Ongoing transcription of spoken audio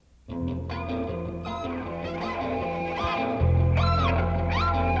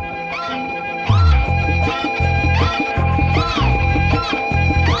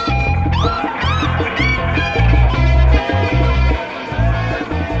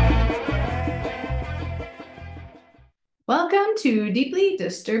to Deeply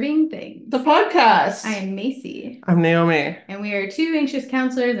Disturbing Things. The podcast. I am Macy. I'm Naomi. And we are two anxious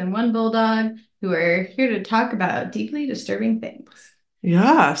counselors and one bulldog who are here to talk about deeply disturbing things.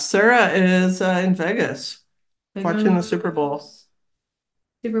 Yeah, Sarah is in Vegas watching the Super Bowl.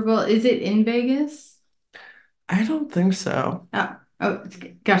 Super Bowl, is it in Vegas? I don't think so. Oh,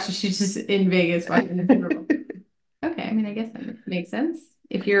 gosh, she's just in Vegas watching the Super Bowl. Okay, I mean, I guess that makes sense.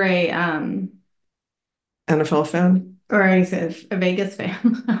 If you're a NFL fan? or I said a Vegas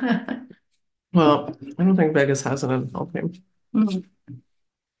fan. Well, I don't think Vegas has an NFL team. Mm.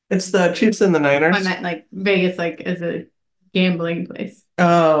 It's the Chiefs and the I Niners. meant like Vegas, like as a gambling place.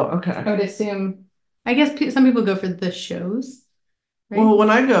 Oh, I okay. would assume. I guess some people go for the shows, right? Well, when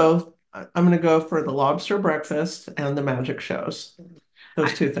I go, I'm going to go for the lobster breakfast and the magic shows.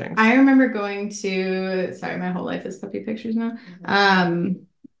 Those two things. I remember going to, sorry, my whole life is puppy pictures now. I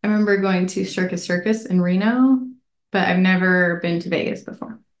remember going to Circus Circus in Reno, but I've never been to Vegas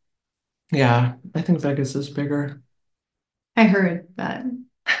before. Yeah, I think Vegas is bigger. I heard that.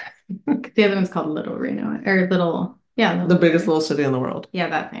 The other one's called Little Reno, or Little, yeah. The Little biggest Reno. little city in the world. Yeah,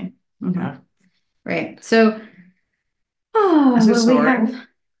 that thing. Mhm. Yeah. Right. So, Is it well, we have, soaring?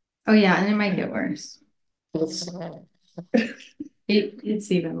 oh yeah, and it might get worse.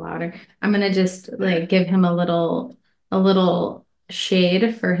 It's even louder. I'm gonna just like give him a little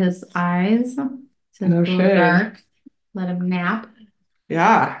shade for his eyes. So it's a No little shade. dark. Let him nap.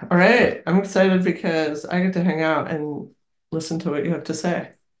 Yeah, all right. I'm excited because I get to hang out and listen to what you have to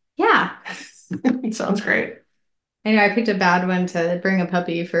say. Yeah. It sounds great. I know I picked a bad one to bring a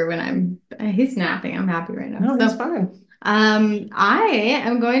puppy for when he's napping. I'm happy right now. No, that's fine. I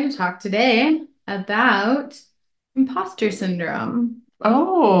am going to talk today about imposter syndrome.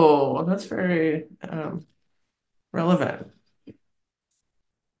 Oh, that's very relevant.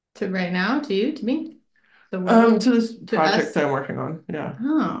 To right now, to you, to me, the world, To this to us. project I'm working on. Yeah.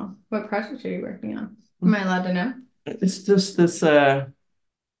 Oh, what project are you working on? Am I allowed to know? It's just this webinar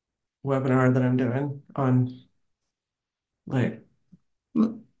that I'm doing on like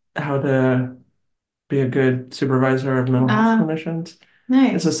how to be a good supervisor of mental health clinicians.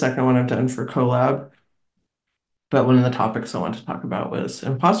 It's the Nice. second one I've done for collab. But one of the topics I wanted to talk about was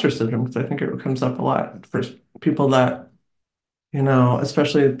imposter syndrome because I think it comes up a lot for people that,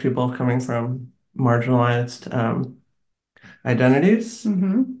 especially people coming from marginalized identities,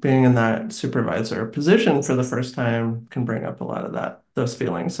 being in that supervisor position for the first time can bring up a lot of those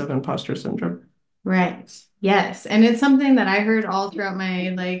feelings of imposter syndrome. Right. Yes. And it's something that I heard all throughout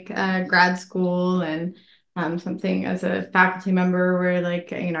my grad school and something as a faculty member where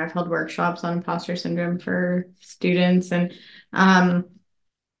I've held workshops on imposter syndrome for students and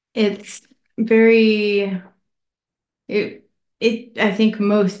it's very it I think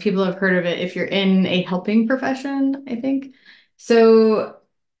most people have heard of it if you're in a helping profession, I think. So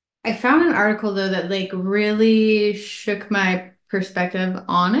I found an article though that like really shook my perspective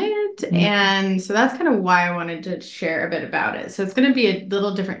on it. And so that's kind of why I wanted to share a bit about it. So it's going to be a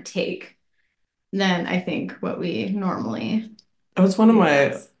little different take than I think what we normally It was one of my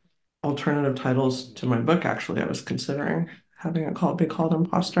discuss. alternative titles to my book, actually. I was considering having it be called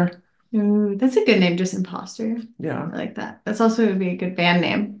Imposter. Ooh, that's a good name, just Imposter. Yeah, I like that. That's also would be a good band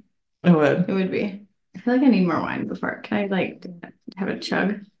name. it would. It would be. I feel like I need more wine before. Can I like have a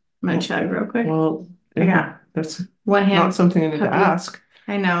chug? I'm gonna chug real quick. Well, I got that's one hand not something you need to puppy. ask.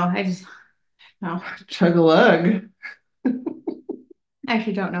 I know. I just no. Chug a lug. I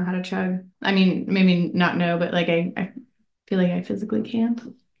actually don't know how to chug. I mean, maybe not know, but like I feel like I physically can't.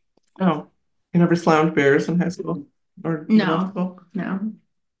 Oh, you never slammed beers in high school or middle No, school? no.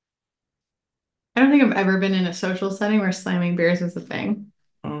 I don't think I've ever been in a social setting where slamming beers is a thing.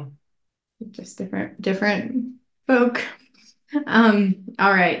 Oh. Just different folk. All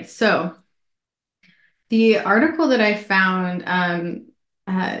right. So the article that I found,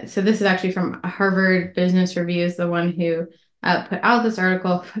 so this is actually from Harvard Business Review, is the one who put out this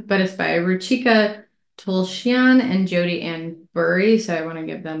article, but it's by Ruchika Tulshian and Jody Ann Burry. So I want to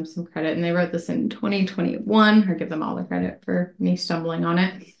give them some credit. And they wrote this in 2021, or give them all the credit for me stumbling on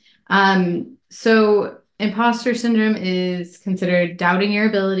it. So imposter syndrome is considered doubting your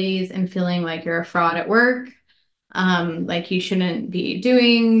abilities and feeling like you're a fraud at work, like you shouldn't be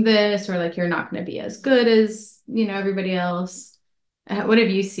doing this, or like you're not going to be as good as, everybody else. What have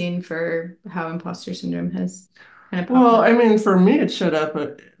you seen for how imposter syndrome has kind of popped Well, up? I mean, for me, it showed up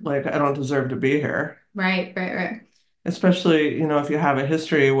like I don't deserve to be here. Right. Especially, if you have a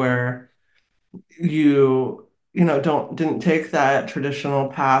history where you, didn't take that traditional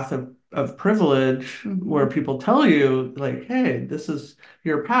path of privilege where people tell you, like, hey, this is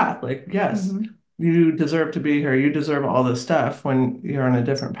your path. Like, yes, you deserve to be here, you deserve all this stuff when you're on a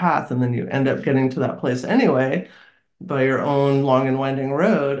different path, and then you end up getting to that place anyway by your own long and winding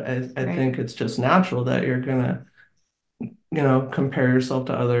road. I Right, think it's just natural that you're gonna, compare yourself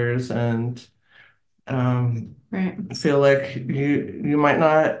to others and um, right, feel like you might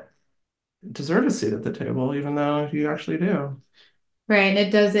not deserve a seat at the table, even though you actually do. right. And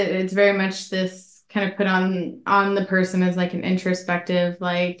it does it. It's very much this kind of put on the person as like an introspective,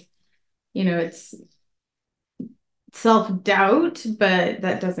 like, it's self-doubt, but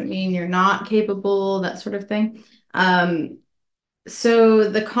that doesn't mean you're not capable, that sort of thing. Um, so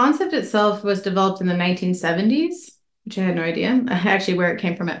the concept itself was developed in the 1970s, which I had no idea actually where it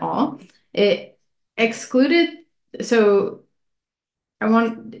came from at all. It excluded, so I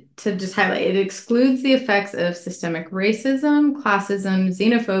want to just highlight it excludes the effects of systemic racism, classism,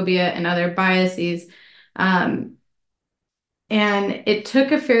 xenophobia, and other biases. Um, and it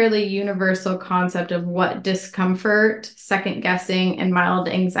took a fairly universal concept of what discomfort, second guessing, and mild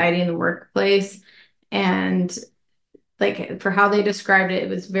anxiety in the workplace. And like for how they described it, it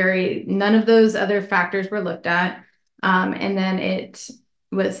was very, none of those other factors were looked at. And then it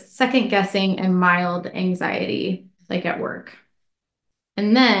was second guessing and mild anxiety, like at work.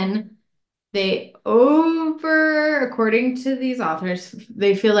 And then according to these authors,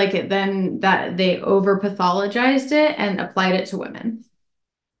 they feel like it then that they over pathologized it and applied it to women.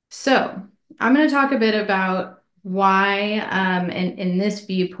 So I'm going to talk a bit about why, in this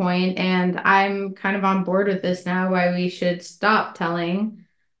viewpoint, and I'm kind of on board with this now, why we should stop telling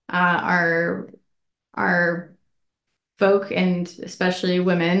our folk and especially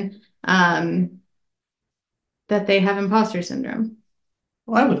women that they have imposter syndrome.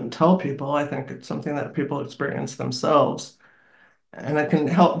 Well, I wouldn't tell people. I think it's something that people experience themselves. And it can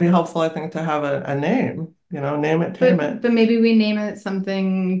be helpful, I think, to have a name, name it, tame it. But maybe we name it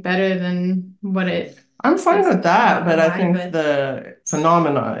something better than what it I'm fine has with that, come but I aligned think with. the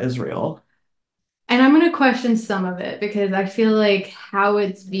phenomena is real. And I'm going to question some of it because I feel like how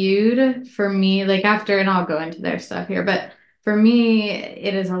it's viewed for me, like after, and I'll go into their stuff here, but for me,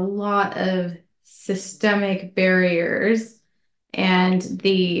 it is a lot of systemic barriers and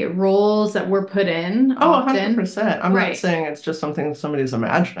the roles that we're put in Oh, often. 100%. I'm not Right. saying it's just something somebody's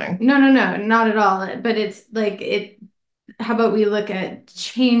imagining. No, no, no, not at all. But it's like how about we look at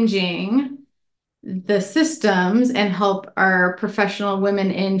changing the systems and help our professional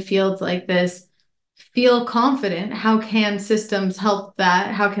women in fields like this feel confident? How can systems help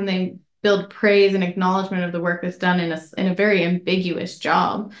that? How can they build praise and acknowledgement of the work that's done in a very ambiguous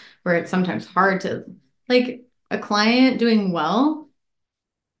job where it's sometimes hard to like a client doing well?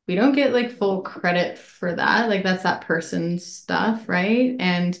 We don't get like full credit for that. Like that's that person's stuff, right?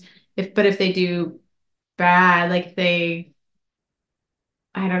 And if they do bad, like they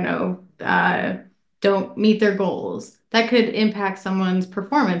I don't know, don't meet their goals, that could impact someone's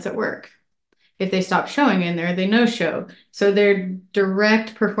performance at work. If they stop showing in there, they no show. So their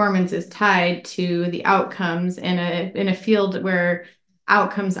direct performance is tied to the outcomes in a field where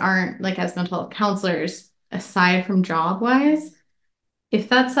outcomes aren't like as mental health counselors, aside from job wise. If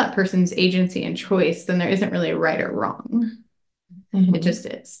that's that person's agency and choice, then there isn't really a right or wrong. It Mhm. just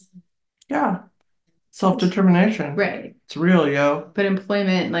is. Yeah, self-determination. Right. It's real, yo. But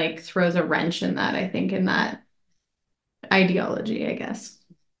employment like throws a wrench in that, I think, in that ideology, I guess.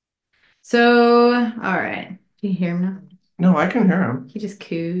 So, all right. Do you hear him now? No, I can hear him. He just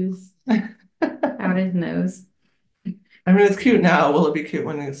coos I out his nose. mean, it's cute now. Will it be cute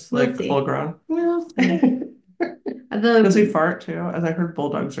when he's We'll like full see. grown? We'll see. Does he The fart too? As I heard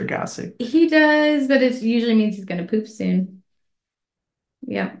bulldogs are gassy. He does, but it usually means he's gonna poop soon.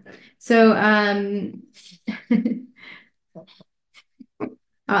 Yeah. So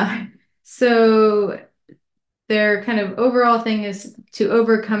uh so their kind of overall thing is to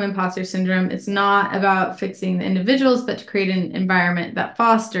overcome imposter syndrome. It's not about fixing the individuals, but to create an environment that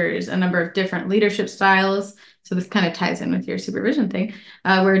fosters a number of different leadership styles. So this kind of ties in with your supervision thing,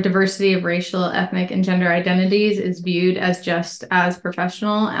 where diversity of racial, ethnic, and gender identities is viewed as just as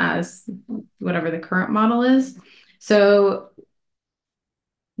professional as whatever the current model is. So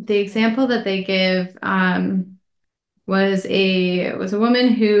the example that they give was a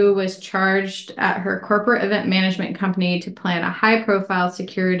woman who was charged at her corporate event management company to plan a high profile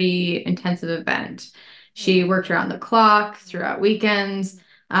security intensive event. She worked around the clock throughout weekends.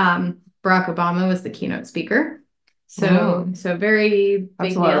 Barack Obama was the keynote speaker. Mm, So very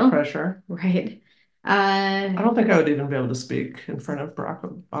that's a big lot of deal, pressure. right? I don't think I would even be able to speak in front of Barack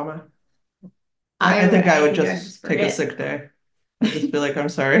Obama. I think I I would think I just just take a forget. sick day. I'd just be like, I'm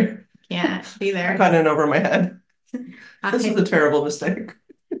sorry. Can't be I there. got in over my head. This is a I terrible mistake.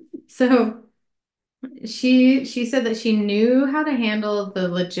 so She said that she knew how to handle the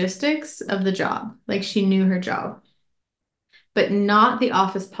logistics of the job. Like she knew her job, but not the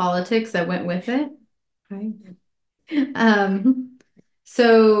office politics that went with it. Right. Um,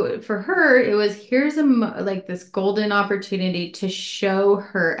 so for her, it was here's like this golden opportunity to show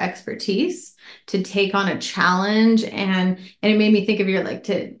her expertise, to take on a challenge, and it made me think of your like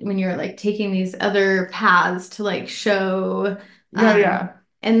to when you're like taking these other paths to like show, Yeah, um, yeah.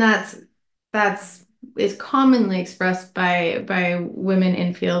 and that's is commonly expressed by women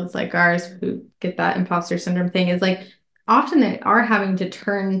in fields like ours who get that imposter syndrome thing is like often they are having to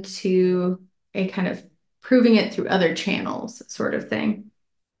turn to a kind of proving it through other channels sort of thing.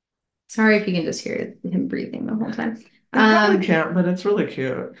 Sorry if you can just hear him breathing the whole time. They probably Um, can't, but it's really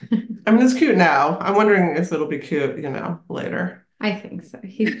cute. I mean, it's cute now. I'm wondering if it'll be cute, later. I think so.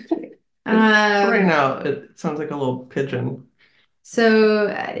 He's cute. For right Um, now, it sounds like a little pigeon.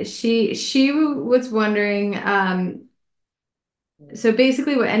 she was wondering, so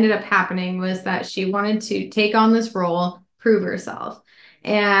basically what ended up happening was that she wanted to take on this role, prove herself.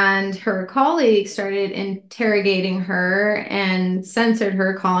 And her colleagues started interrogating her and censored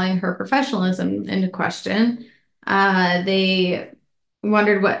her, calling her professionalism into question. They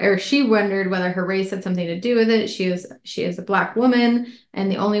wondered what, or she wondered whether her race had something to do with it. She is a black woman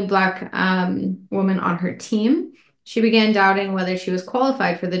and the only black woman on her team. She began doubting whether she was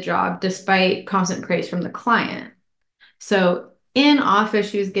qualified for the job despite constant praise from the client. So in office,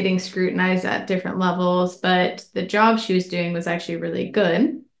 she was getting scrutinized at different levels, but the job she was doing was actually really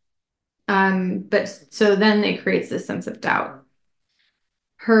good. But so then it creates this sense of doubt.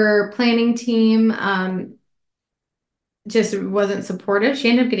 Her planning team just wasn't supportive. She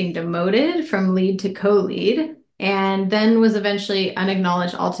ended up getting demoted from lead to co-lead and then was eventually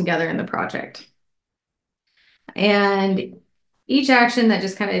unacknowledged altogether in the project. And each action that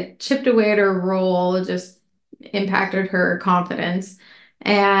just kind of chipped away at her role just impacted her confidence.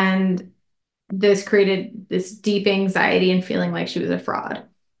 And this created this deep anxiety and feeling like she was a fraud,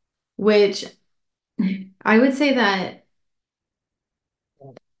 which I would say that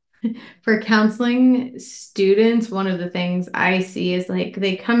for counseling students, one of the things I see is like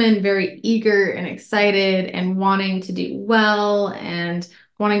they come in very eager and excited and wanting to do well and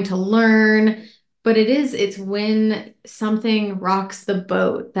wanting to learn. But it's when something rocks the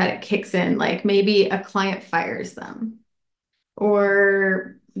boat that it kicks in, like maybe a client fires them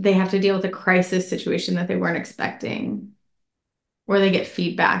or they have to deal with a crisis situation that they weren't expecting or they get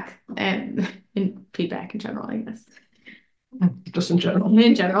feedback and feedback in general, I guess. Just in general.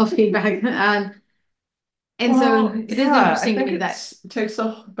 In general, feedback. And so Well, it is yeah, I interesting to think me that, it takes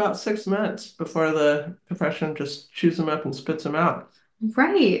about 6 months before the profession just chews them up and spits them out.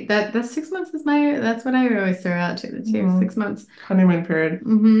 right, that's 6 months is that's what I always throw out to the two, Hmm. 6 months. Honeymoon period.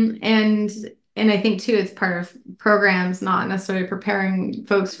 And I think too, it's part of programs, not necessarily preparing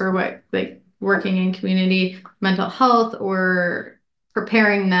folks for what like working in community mental health or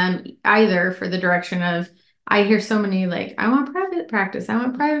preparing them either for the direction of, I hear so many like, I want private practice, I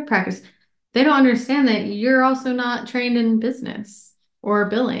want private practice. They don't understand that you're also not trained in business or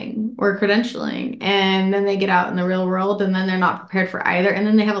billing or credentialing. And then they get out in the real world and then they're not prepared for either. And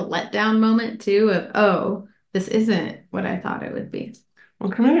then they have a letdown moment too of, oh, this isn't what I thought it would be.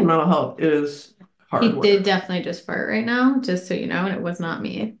 Well, community mental health is He hard did work. definitely just fart right now, just so you know, and it was not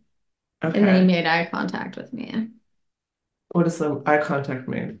me. And then he Okay. made eye contact with me. What does the eye contact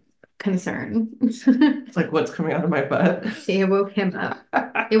mean? Concern. It's like what's coming out of my butt. See, I woke him up.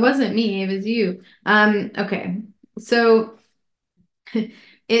 It wasn't me, it was you. Okay. So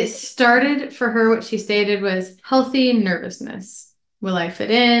it started for her, what she stated was healthy nervousness. Will I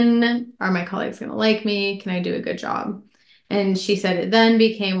fit in? Are my colleagues going to like me? Can I do a good job? And she said it then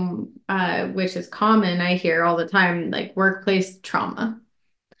became, which is common, I hear all the time, like workplace trauma.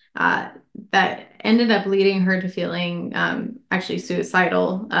 uh, that ended up leading her to feeling actually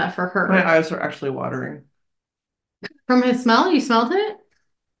suicidal for My her. eyes are actually watering. From his smell, you smelled it?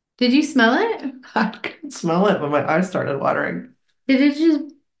 Did you smell it? I could smell it, but my eyes started watering. Did it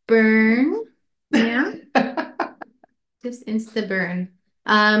just burn? Yeah, just insta burn.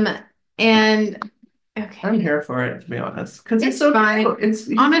 Um, and I'm okay, here for it, to be honest, because he's it's so fine. cute. He's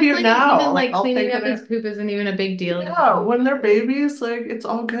cute Honestly, now. even Like like I'll cleaning take up his it. poop isn't even a big deal. Yeah, when they're babies, like it's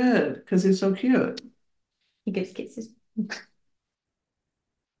all good because he's so cute. He gives kisses.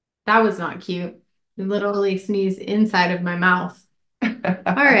 That was not cute. He literally sneezed inside of my mouth. All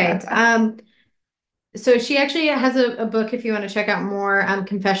right. So she actually has a book if you want to check out more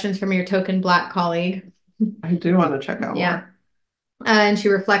confessions from your token black colleague. I do want to check out Yeah. more. And she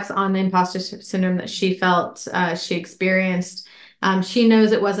reflects on the imposter syndrome that she felt she experienced. She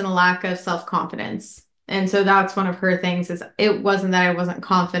knows it wasn't a lack of self-confidence. And so that's one of her things is it wasn't that I wasn't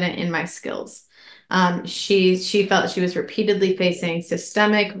confident in my skills. She felt she was repeatedly facing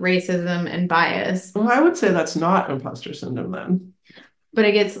systemic racism and bias, Well, I would say that's not imposter syndrome then. but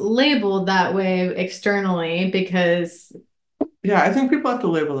it gets labeled that way externally because Yeah, I think people have to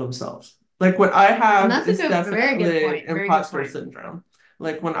label themselves. Like what I have that's a is good, very good definitely point. Very good imposter point. syndrome.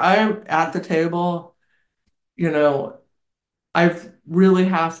 Like when I'm at the table, you know, I really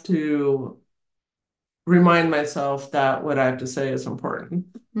have to remind myself that what I have to say is important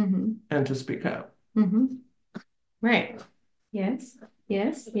Mm-hmm. and to speak up. Mm-hmm. Right. Yes.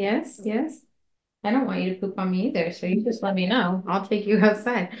 Yes. Yes. Yes. I don't want you to poop on me either, so you just let me know. I'll take you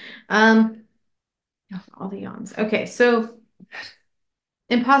outside. Um, oh, all the yawns. Okay, so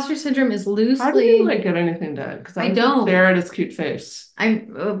imposter syndrome is How do you loosely. like get anything done? Because I I just stare don't. at his cute face.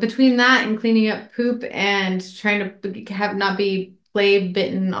 I'm between that and cleaning up poop and trying to have not be play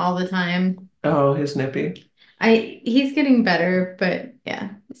bitten all the time. Oh, he's nippy. He's getting better, but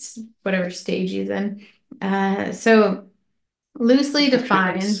yeah, it's whatever stage he's in. So loosely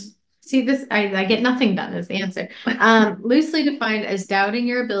defined. Chickens. See this, I get nothing done is the answer. Loosely defined as doubting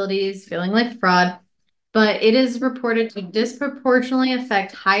your abilities, feeling like fraud, but it is reported to disproportionately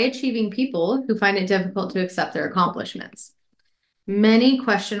affect high achieving people who find it difficult to accept their accomplishments. Many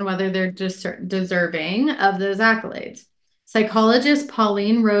question whether they're deserving of those accolades. Psychologists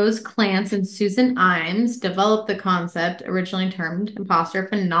Pauline Rose Clance and Susan Imes developed the concept, originally termed imposter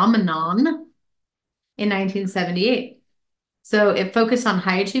phenomenon, in 1978. So it focused on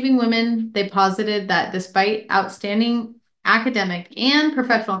high achieving women. They posited that despite outstanding academic and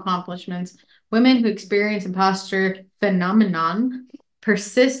professional accomplishments, women who experience imposter phenomenon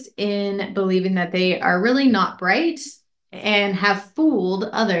persist in believing that they are really not bright and have fooled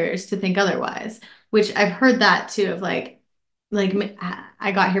others to think otherwise, which I've heard that too of like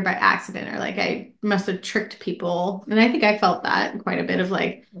I got here by accident or like I must have tricked people. And I think I felt that quite a bit of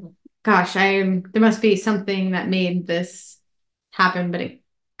like, gosh, there must be something that made this happen, but it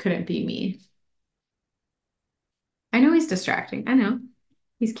couldn't be me. I know he's distracting. I know.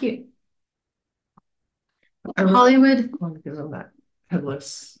 He's cute. I really Hollywood want to give him that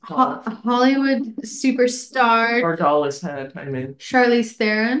headless Hollywood superstar or doll's head. I mean, Charlize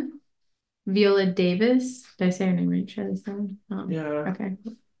Theron, Viola Davis. Did I say her name right? Charlize Theron. Oh, yeah. okay.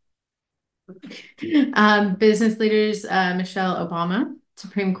 Business leaders Michelle Obama,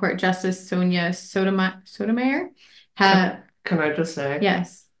 Supreme Court Justice Sonia Sotomayor. Can, Ha can I just say,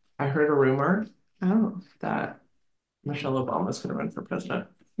 yes. I heard a rumor Oh, that Michelle Obama is going to run for president,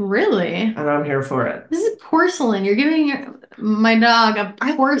 really? and I'm here for it. This is porcelain. You're giving my dog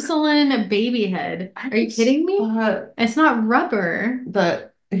a porcelain baby head. Are you kidding me? It's not rubber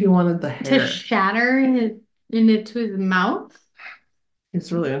That he wanted the to hair. shatter into his mouth.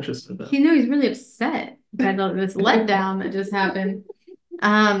 He's really interested in it. He's really upset by this letdown that just happened.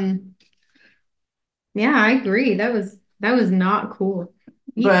 Um, yeah, I agree. That was not cool.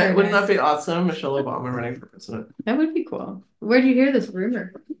 But wouldn't that be awesome? Michelle Obama running for president. That would be cool. Where'd you hear this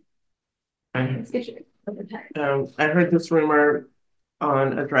rumor? I, Let's get your I heard this rumor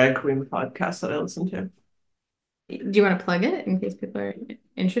on a drag queen podcast that I listened to. Do you want to plug it in case people are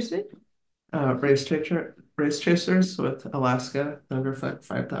interested? Race Chasers with Alaska Thunderfoot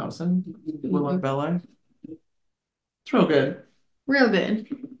 5000. Willow Bella. It's real good. Real good.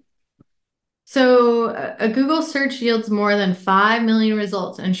 So a Google search yields more than 5 million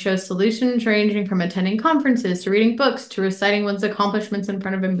results and shows solutions ranging from attending conferences to reading books to reciting one's accomplishments in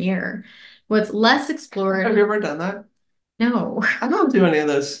front of a mirror. What's less explored. Have you ever done that? No. I don't do any of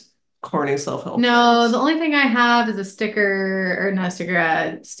those corny self-help No, things. the only thing I have is a sticker or not a sticker,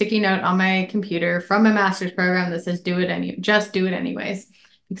 a sticky note on my computer from a master's program that says just do it anyways.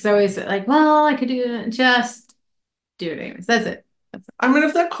 Because I always like, well, I could do it, just do it anyways. That's it. I mean,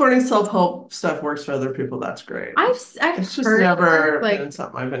 if that corny self-help stuff works for other people, that's great. I've It's just heard never like been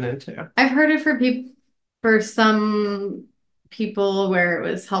something I've been into. I've heard it for some people where it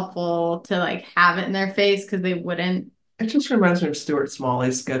was helpful to like have it in their face because they wouldn't. It just reminds me of Stuart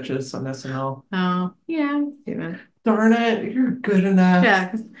Smalley's sketches on SNL. Oh, yeah, do that. Darn it, you're good enough.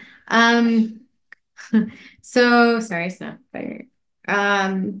 Yeah. Um, so sorry, Snuff.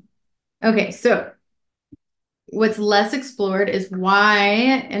 Um, okay, so what's less explored is why,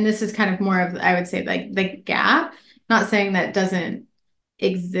 and this is kind of more of, I would say, like the gap. Not saying that doesn't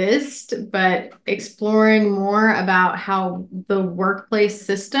exist, but exploring more about how the workplace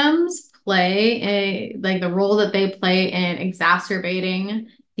systems play like the role that they play in exacerbating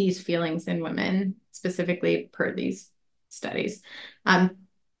these feelings in women, specifically per these studies. Um,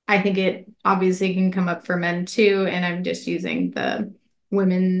 I think it obviously can come up for men too, and I'm just using the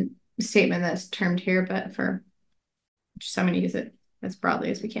women statement that's termed here, but for just so I'm going to use it as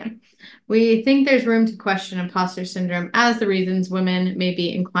broadly as we can. We think there's room to question imposter syndrome as the reasons women may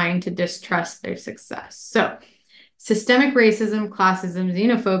be inclined to distrust their success. So, systemic racism, classism,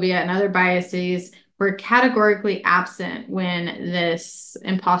 xenophobia, and other biases were categorically absent when this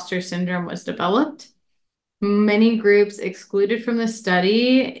imposter syndrome was developed. Many groups excluded from the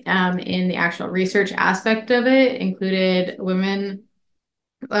study in the actual research aspect of it included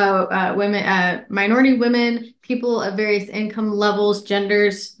minority women, people of various income levels,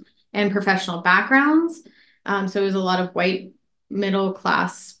 genders, and professional backgrounds. So it was a lot of white middle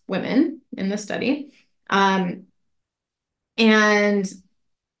class women in the study. And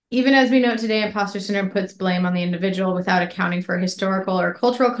even as we note today, imposter syndrome puts blame on the individual without accounting for historical or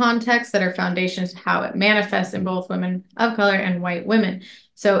cultural contexts that are foundations to how it manifests in both women of color and white women.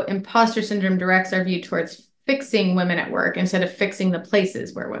 So, imposter syndrome directs our view towards fixing women at work instead of fixing the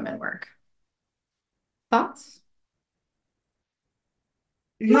places where women work. Thoughts?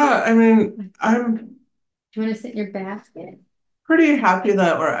 Yeah, I mean, I'm Do you want to sit in your basket? pretty happy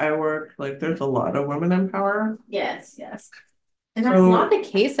that where I work, like there's a lot of women in power. Yes, yes. And that's not So the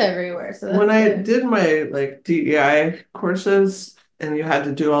case everywhere. So when that's I good. did my like DEI courses and you had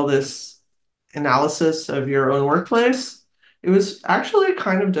to do all this analysis of your own workplace, it was actually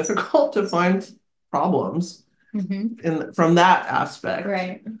kind of difficult to find problems Mm-hmm. in from that aspect.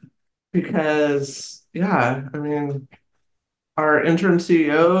 Right. Because yeah, I mean, our interim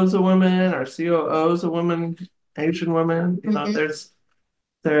CEO is a woman, our COO is a woman, Asian woman. You know, Mm-hmm.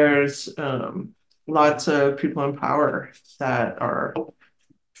 there's lots of people in power that are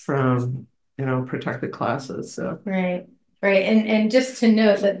from protected classes. So Right. Right. And just to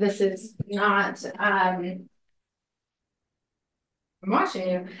note that this is not I'm watching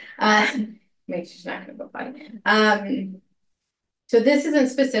you. Make sure she's not gonna go fight. So this isn't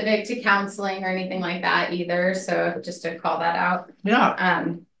specific to counseling or anything like that either. So just to call that out. yeah,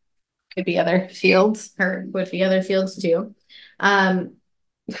 Could be other fields or would be other fields too. Um,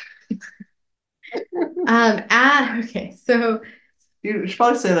 okay, so you should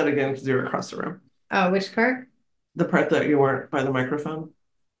probably say that again because you were across the room. oh, which part? The part that you weren't by the microphone.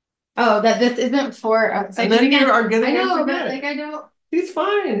 Oh, that this isn't for And outside then you again. are I getting it know, but again. like I don't. He's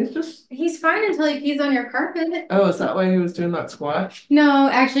fine. He's just. He's fine until he pees on your carpet. Oh, is that why he was doing that squat? No,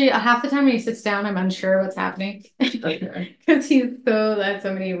 actually, half the time when he sits down, I'm unsure what's happening Okay. because he's so that's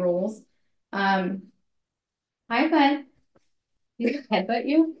so many rules. Um, Hi, bud. Did he headbutt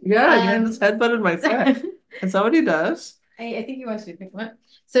you? Yeah, he had his headbutt in my foot. Is that what he does? I think he wants you to pick him up.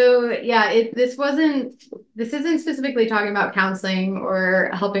 So yeah, this isn't specifically talking about counseling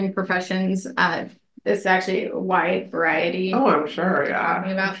or helping professions. It's actually a wide variety Oh, I'm sure. Yeah,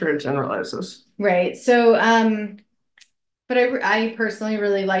 talking I'm about. sure it generalizes. Right. So but I personally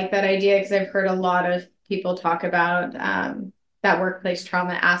really like that idea because I've heard a lot of people talk about that workplace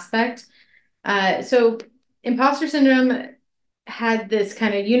trauma aspect. So imposter syndrome had this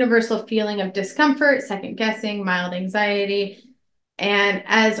kind of universal feeling of discomfort, second guessing, mild anxiety. And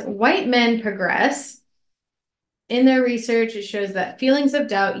as white men progress in their research, it shows that feelings of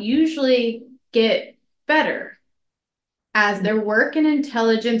doubt usually get better as their work and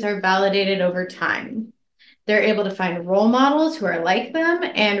intelligence are validated over time. They're able to find role models who are like them,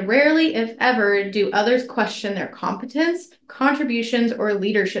 and rarely, if ever, do others question their competence, contributions, or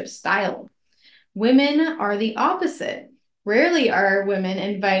leadership style. Women are the opposite. Rarely are women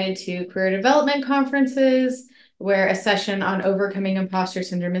invited to career development conferences where a session on overcoming imposter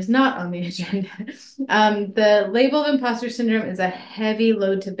syndrome is not on the agenda. The label of imposter syndrome is a heavy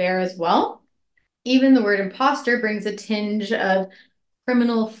load to bear as well. Even the word imposter brings a tinge of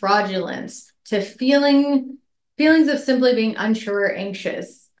criminal fraudulence to feelings of simply being unsure or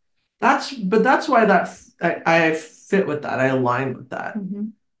anxious. That's why I fit with that. I align with that. Mm-hmm.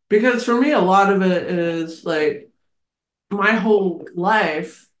 Because for me, a lot of it is like my whole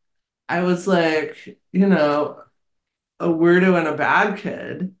life, I was like, a weirdo and a bad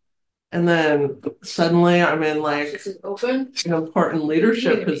kid. And then suddenly I'm in like Open. an important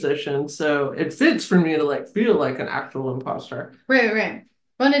leadership position. So it fits for me to like feel like an actual imposter. Right, right.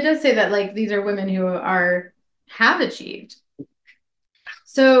 Well, and it does say that like these are women who are have achieved.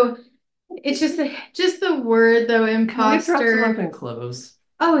 So it's just the word though, Can we dress him up imposter. in clothes?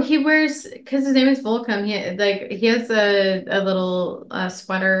 Oh, he wears because his name is Volcom. He has a little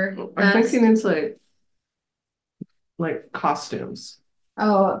sweater I think he vest. needs like costumes.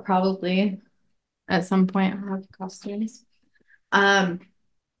 Oh, probably at some point I'll have costumes. Um,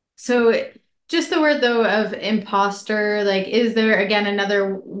 so Just the word though of imposter, like, is there again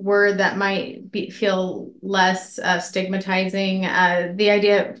another word that might feel less stigmatizing? The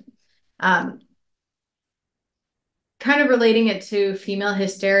idea, um, kind of relating it to female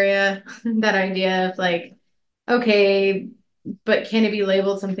hysteria, that idea of like, okay, but can it be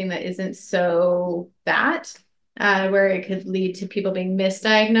labeled something that isn't so that, where it could lead to people being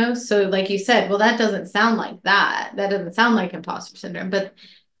misdiagnosed? So, like you said, well, that doesn't sound like that. That doesn't sound like imposter syndrome, but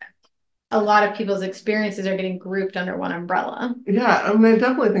a lot of people's experiences are getting grouped under one umbrella. Yeah, I mean, I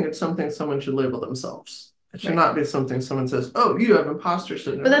definitely think it's something someone should label themselves. It should Right. not be something someone says, "Oh, you have imposter But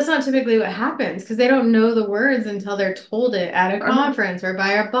syndrome." that's not typically what happens because they don't know the words until they're told it at a I know. conference or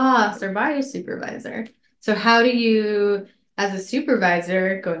by a boss or by a supervisor. So, how do you, as a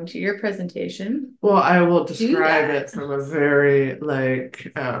supervisor, going to your presentation, Well, I will do describe that? it from a very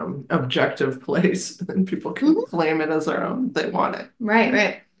like objective place, and people can Mhm. claim it as their own if they want it. Right,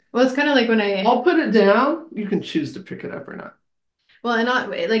 right. Well, it's kind of like when I'll put it down. You can choose to pick it up or not. well, and not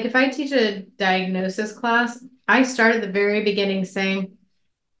like if I teach a diagnosis class, I start at the very beginning saying,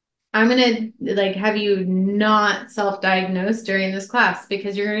 I'm gonna like have you not self-diagnose during this class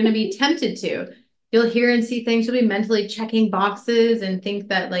because you're gonna be tempted to. You'll hear and see things, you'll be mentally checking boxes and think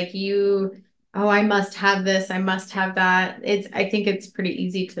that like you, oh, I must have this, I must have that. I think it's pretty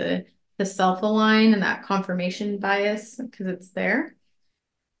easy to self-align and that confirmation bias because it's there.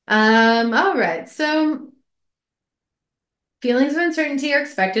 All right. So feelings of uncertainty are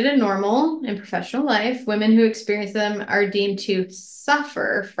expected and normal in professional life. Women who experience them are deemed to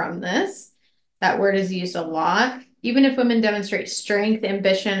suffer from this. That word is used a lot. Even if women demonstrate strength,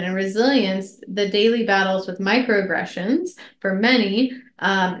 ambition, and resilience, the daily battles with microaggressions for many,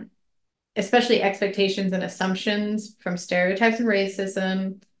 especially expectations and assumptions from stereotypes and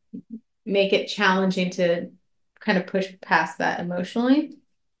racism, make it challenging to kind of push past that emotionally.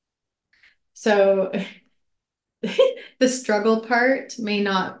 So the struggle part may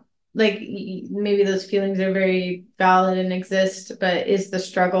not like maybe those feelings are very valid and exist, but is the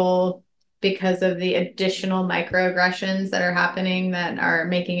struggle because of the additional microaggressions that are happening that are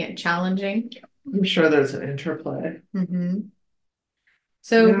making it challenging? I'm sure there's an interplay. Mm-hmm.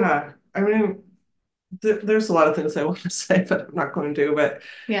 So, Yeah, I mean, there's a lot of things I want to say, but I'm not going to. But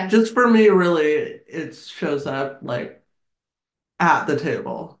yeah. just for me, really, it shows up like at the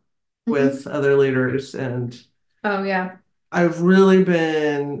table Mm-hmm. with other leaders, and Oh, yeah. I've really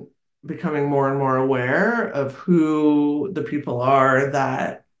been becoming more and more aware of who the people are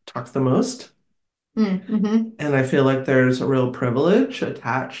that talk the most. Mm-hmm. And I feel like there's a real privilege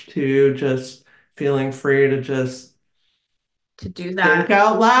attached to just feeling free to just To do think that.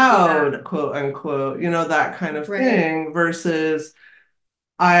 out To do that. loud, quote unquote, that kind of Right. thing, versus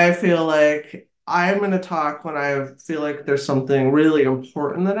I feel like I'm going to talk when I feel like there's something really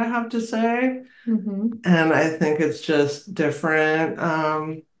important that I have to say. Mm-hmm. And I think it's just different,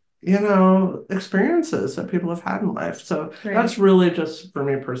 experiences that people have had in life. So that's Right. really just for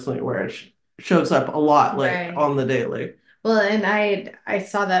me personally where it shows up a lot, like Right. on the daily. Well, and I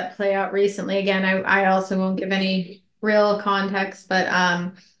saw that play out recently. Again, I also won't give any real context, but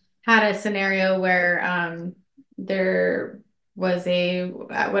had a scenario where there was a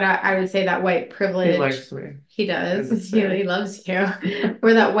what I would say that white He privilege. likes me, He I does. just He say. loves you.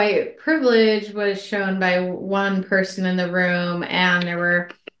 Where that white privilege was shown by one person in the room, and there were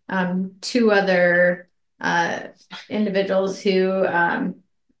two other uh, individuals who uh,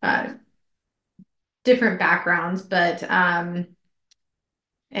 different backgrounds, but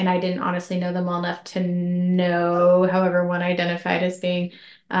and I didn't honestly know them well enough to know. However, one identified as being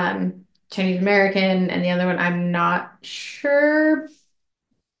Chinese American, and the other one I'm not sure.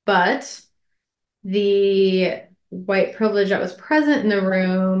 But the white privilege that was present in the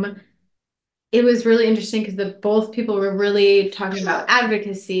room, it was really interesting because the both people were really talking about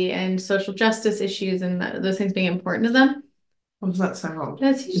advocacy and social justice issues and those things being important to them. What does that sound?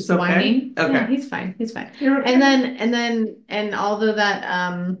 That's he's It's just okay? whining. Yeah, Okay. he's fine. He's fine. You're And okay. and although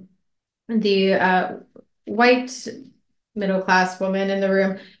that the white middle class woman in the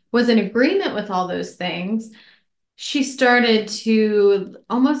room was in agreement with all those things, she started to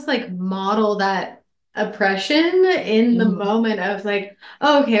almost like model that oppression in the Mhm. moment of like,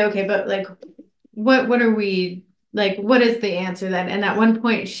 oh, okay, okay, but like what are we like what is the answer then? And at one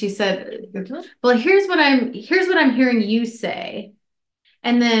point she said, well, here's what I'm hearing you say.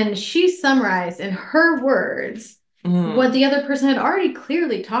 And then she summarized in her words what Mm. the other person had already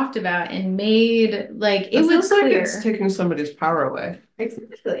clearly talked about and made like it It was feels like it's clear. taking somebody's power away.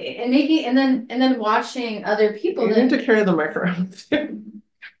 Exactly. And making and then watching other people You need then, to carry the mic around with you.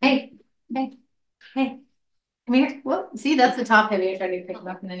 hey, hey, hey, come here. Well, see, that's the top heavy. I tried to pick him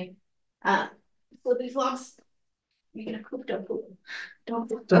up and then he Flippy flops. You're gonna poop, don't poop. Don't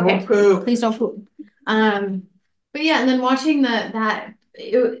poop. Don't Okay. poop. Please don't poop. But yeah, and then watching I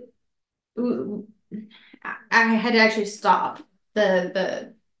had to actually stop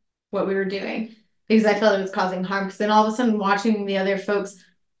the what we were doing because I felt it was causing harm. Because then all of a sudden, watching the other folks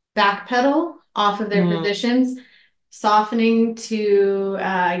backpedal off of their positions, softening to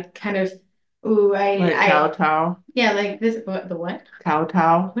kind of, ooh, Like kowtow. Yeah, like this. What the what?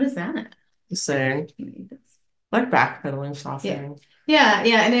 Kowtow. What is that? The saying. Like backpedaling, softening. Yeah,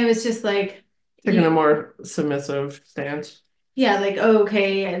 yeah, and it was just like Taking a more submissive stance. Yeah, like,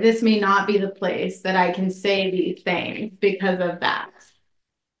 okay, this may not be the place that I can say these things because of that.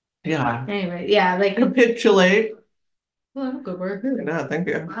 Yeah. Anyway, yeah, like Capitulate. well, good word. No, thank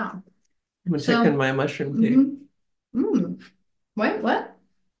you. Wow. I'm gonna So, take in my mushroom tea. What?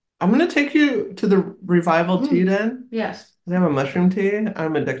 I'm gonna take you to the Revival Tea Den. Yes. They have a mushroom tea.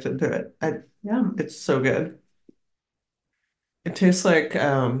 I'm addicted to it. Yeah. It's so good. It tastes like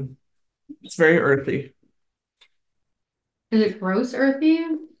it's very earthy. Is it gross earthy?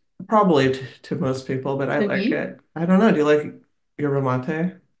 Probably to most people, but I To like me? it. I don't know. Do you like yerba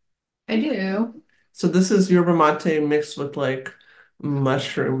mate? I do. So this is yerba mate mixed with like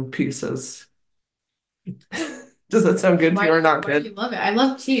mushroom pieces. Does that sound good to you or not Why do you good? love it? I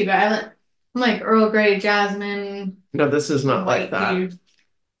love tea, but I'm like Earl Grey, jasmine, No, this is not like white that. tea.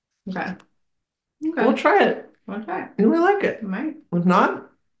 Okay. We'll Okay. try it. I'll try it. You might like it. I might. If not,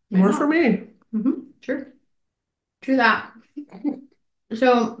 Might more for not. me. True. True that.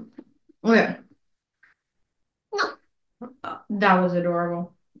 So, okay. That was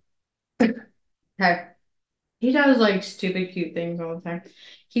adorable. Okay. He does like stupid cute things all the time.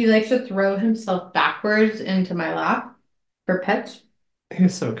 He likes to throw himself backwards into my lap for pets.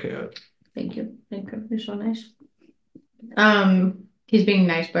 He's so cute. Thank you. Thank you. You're so nice. He's being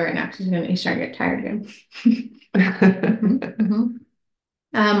nice, but right now 'cause he's starting to get tired again.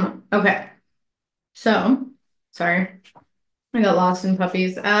 Mhm. Okay. So, sorry. I got lost in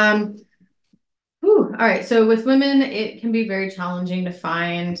puppies. All right. So with women, it can be very challenging to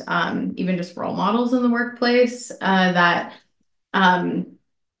find even just role models in the workplace that um,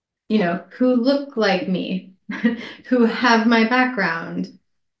 who look like me, who have my background,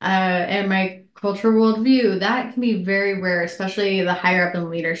 and my cultural worldview. That can be very rare, especially the higher up in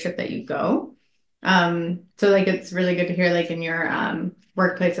leadership that you go. So like it's really good to hear like in your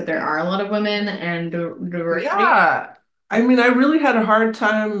workplace that there are a lot of women and diversity. Yeah. I mean, I really had a hard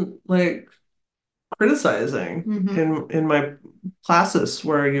time like criticizing in my classes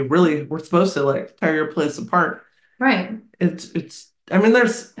where you really were supposed to like tear your place apart. Right. It's I mean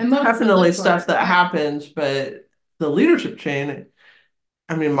there's And most definitely look for stuff it. that happens, but the leadership chain,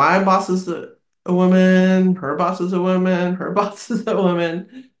 I mean my boss is a woman, her boss is a woman, her boss is a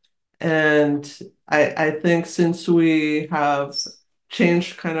woman. And I think since we have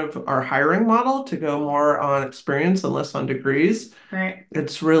changed kind of our hiring model to go more on experience and less on degrees, Right.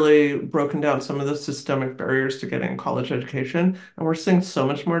 it's really broken down some of the systemic barriers to getting college education. And we're seeing so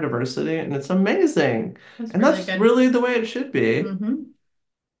much more diversity, and it's amazing. That's And really that's good. really the way it should be.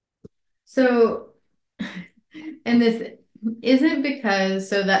 So, and this isn't because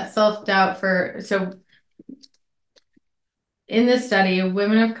so that self-doubt in this study,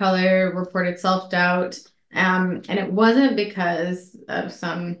 women of color reported self-doubt, and it wasn't because of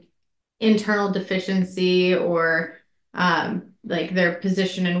some internal deficiency or like their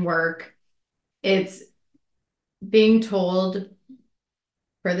position in work. It's being told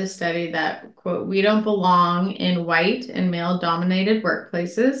for the study that, quote, we don't belong in white and male dominated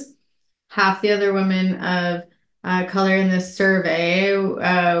workplaces. Half the other women of color in this survey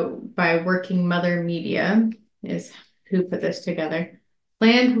by Working Mother Media is who put this together,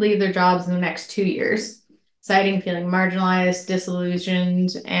 plan to leave their jobs in the next 2 years, citing feeling marginalized,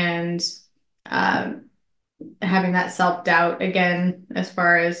 disillusioned, and um, having that self doubt again as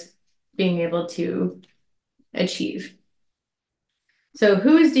far as being able to achieve. So,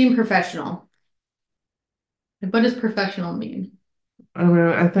 who is deemed professional? What does professional mean? I mean,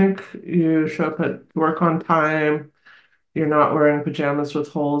 I think you show up at work on time, you're not wearing pajamas with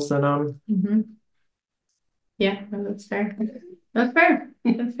holes in them. Yeah, no, that's fair. That's fair.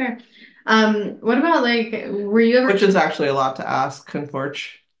 That's fair. What about like, were you ever, Which is actually a lot to ask,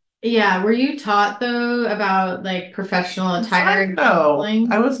 unfortunately. yeah, were you taught though about like professional attire and No,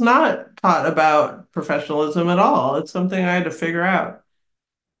 counseling? I was not taught about professionalism at all. It's something I had to figure out.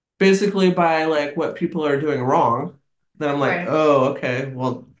 Basically by like what people are doing wrong. Then I'm like, Right, oh, okay,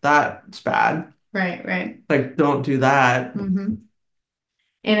 well, that's bad. right. Like, don't do that. And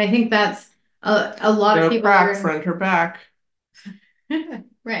I think that's a lot of No people crap, are, front or back.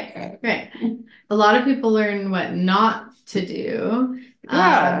 Right, right. A lot of people learn what not to do,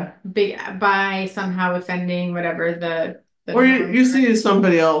 Yeah. by somehow offending whatever the Or you norms are. see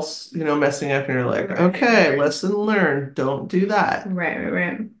somebody else, messing up and you're like, Right, okay, lesson learned. Don't do that. right, right,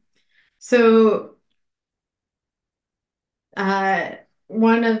 right. So, uh,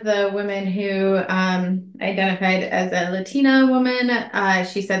 one of the women who identified as a Latina woman,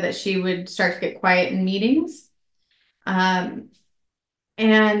 she said that she would start to get quiet in meetings. Um,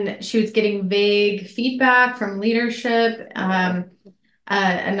 and she was getting vague feedback from leadership.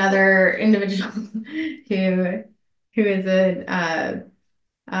 Another individual who who is a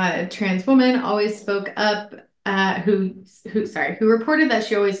trans woman always spoke up. Who reported that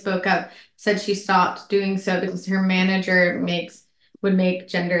she always spoke up, said she stopped doing so because her manager makes would make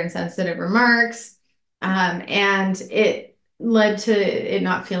gender insensitive remarks, and it led to it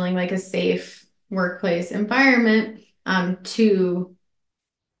not feeling like a safe workplace environment to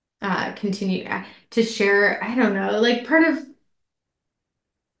continue to share. I don't know, like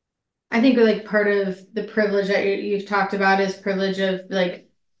I think like part of the privilege that you've talked about is privilege of like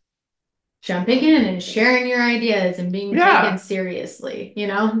jumping in and sharing your ideas and being taken Yeah. seriously, Or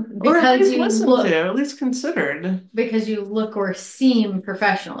at because least you listen to, look at least considered. or seem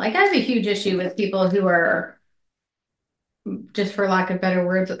professional. Like I have a huge issue with people who are, just for lack of better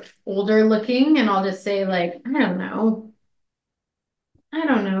words, older looking, and I'll just say like, I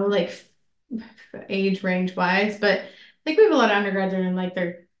don't know, like age range wise, but like we have a lot of undergrads are in like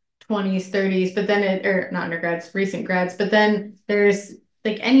their 20s, 30s, but then or not undergrads, recent grads, but then there's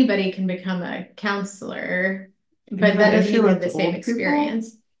like anybody can become a counselor, You but have an that doesn't mean issue they have with the same old people?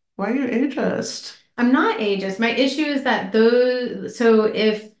 experience. Why are you ageist? I'm not ageist. My issue is that so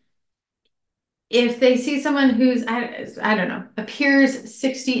if they see someone who's, I don't know, appears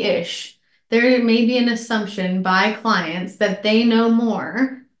 60-ish, there may be an assumption by clients that they know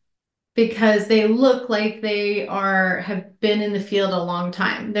more because they look like they have been in the field a long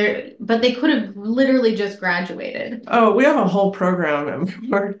time. But they could have literally just graduated. Oh, we have a whole program at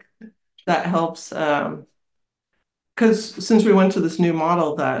work that helps, because since we went to this new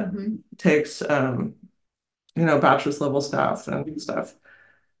model that Hmm. takes, bachelor's level staff and stuff,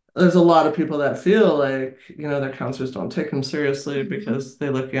 there's a lot of people that feel like, their counselors don't take them seriously Hmm. because they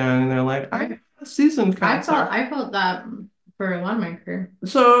look young and they're like, Right. I'm a seasoned counselor. I felt that for a lot of my career.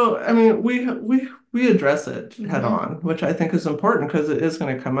 So, I mean, we address it head Hmm. on, which I think is important because it is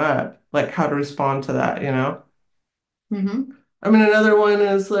going to come up, like how to respond to that. Hmm. I mean, another one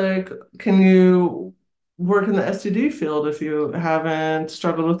is like, can you work in the STD field if you haven't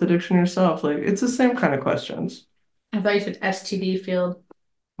struggled with addiction yourself? Like, it's the same kind of questions. I thought you said STD field.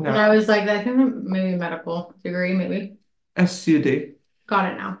 And I No, was like, I think maybe medical degree, maybe. SUD.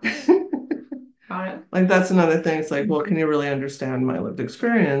 Got it now. Got it. Like, that's another thing. It's like, well, can you really understand my lived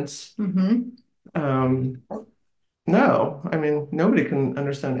experience? Hmm. Um, no, I mean, nobody can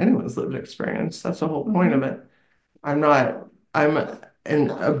understand anyone's lived experience. That's the whole point of Hmm. it. I'm an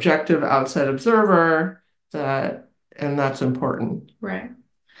objective outside observer and that's important. Right.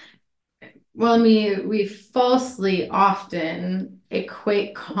 Well, we falsely often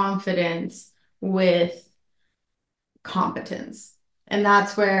equate confidence with competence. And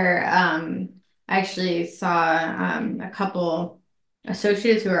that's where I actually saw a couple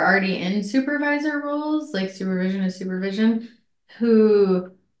associates who are already in supervisor roles, like supervision and supervision,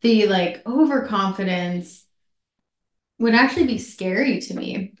 who the like overconfidence would actually be scary to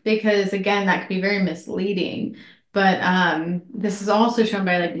me because again, that could be very misleading. But this is also shown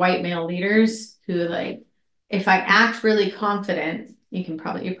by like white male leaders who like if I act really confident, you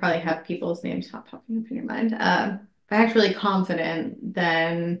probably have people's names not popping up in your mind. If I act really confident,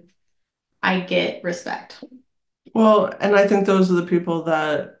 then I get respect. Well, and I think those are the people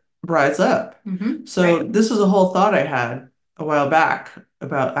that rise up. Hmm. So Right. this is a whole thought I had a while back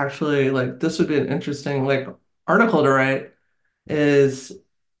about actually like this would be an interesting like article to write is,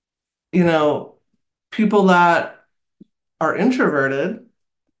 you know, people that are introverted,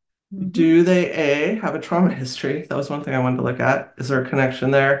 Hmm. do they A, have a trauma history? That was one thing I wanted to look at. Is there a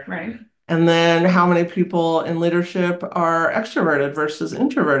connection there? Right. And then how many people in leadership are extroverted versus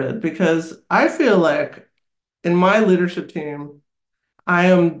introverted? Because I feel like in my leadership team, I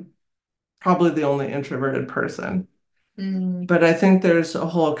am probably the only introverted person. Mm, But I think there's a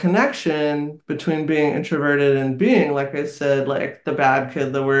whole connection between being introverted and being, like I said, like the bad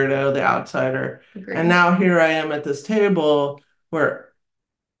kid, the weirdo, the outsider. And agreed. now here I am at this table where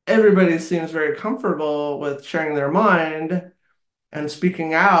everybody seems very comfortable with sharing their mind and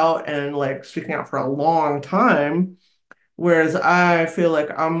speaking out and like speaking out for a long time. Whereas I feel like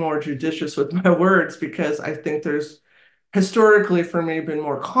I'm more judicious with my words because I think there's historically for me been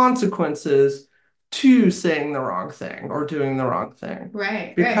more consequences to saying the wrong thing or doing the wrong thing Right,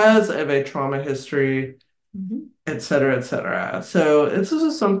 right. because of a trauma history, Mhm. et cetera, et cetera. So this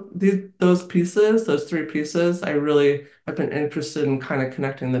is those pieces, those three pieces, I really have been interested in kind of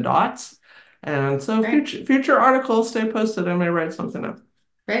connecting the dots. And so Right. future articles stay posted. I may write something up.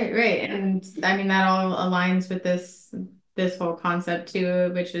 Right, right. And I mean that all aligns with this whole concept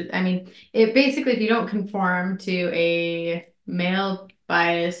too, which is I mean, it basically if you don't conform to a male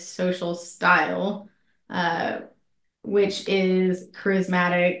biased social style, uh, which is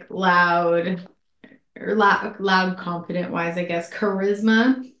charismatic, loud, or loud, confident wise, I guess.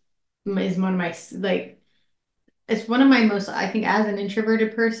 Charisma is one of my like it's one of my most I think as an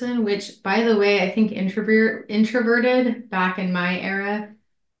introverted person, which by the way, I think introverted back in my era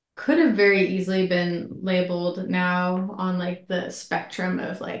could have very easily been labeled now on like the spectrum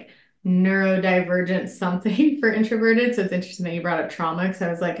of like neurodivergent something for introverted. So it's interesting that you brought up trauma because I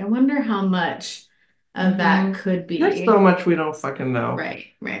was like, I wonder how much of that Mhm. could There's so be. much we don't fucking know. Right,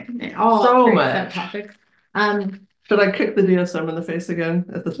 right. And all So great much. subtopics. Um, Should I kick the DSM in the face again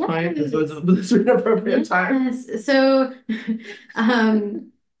at this point? yes, Is this an appropriate time? yes. So,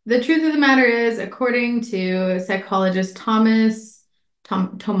 the truth of the matter is, according to psychologist Tomas,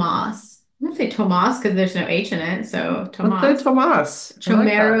 I'm gonna say Tomas because there's no H in it, so Let's say Tomas. Tomas. I like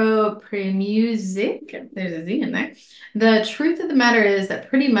that. Chomero Premusic, there's a Z in there. The truth of the matter is that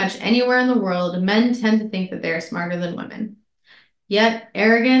pretty much anywhere in the world, men tend to think that they are smarter than women. Yet,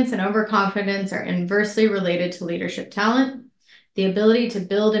 arrogance and overconfidence are inversely related to leadership talent, the ability to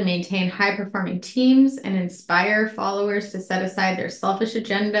build and maintain high performing teams and inspire followers to set aside their selfish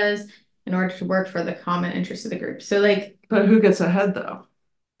agendas in order to work for the common interest of the group. So, like, But who gets ahead though?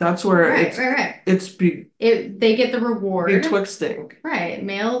 That's where right, right, right. it's They get the reward. betwixting. Right.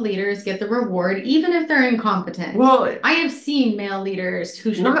 Male leaders get the reward, even if they're incompetent. Well, I have seen male leaders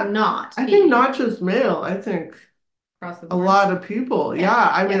who should not not I think be not just male. I think across the a board. lot of people. Yeah, Yeah,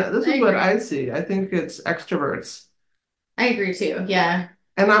 I mean, yeah, this I is what agree. I see. I think it's extroverts. I agree too. Yeah.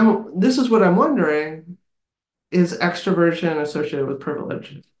 And this is what I'm wondering, is extroversion associated with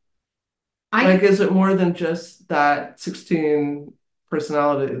privilege? Like, I is it more than just that 16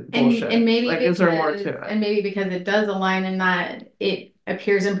 personality and bullshit? Like, is there more to it? maybe because it does align in that it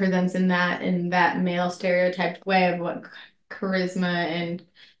appears and presents in that male stereotyped way of what charisma and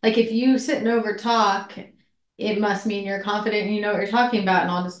like if you sit and over talk, it must mean you're confident and you know what you're talking about,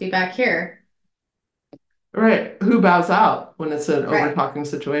 and I'll just be back here. Right. Who bows out when it's an over Right. talking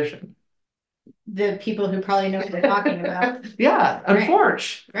situation? The people who probably know what they're talking about. Yeah, Right.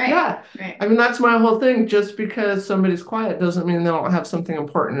 unfortunately. Right. Yeah. Right. I mean, that's my whole thing. Just because somebody's quiet doesn't mean they don't have something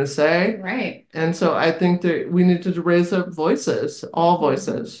important to say. Right. And so I think that we need to raise up voices. All Mhm.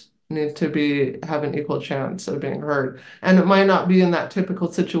 voices need to be have an equal chance of being heard. And it might not be in that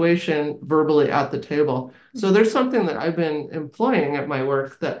typical situation verbally at the table. So there's something that I've been employing at my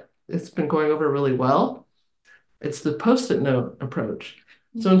work that it's been going over really well. It's the post-it note approach.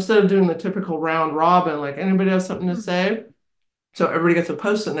 So instead of doing the typical round robin, like anybody has something to say, so everybody gets a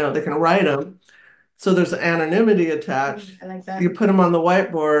post-it note, they can write them. So there's anonymity attached. I like that. You put them on the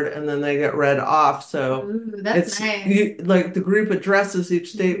whiteboard and then they get read off. So Ooh, that's nice. like the group addresses each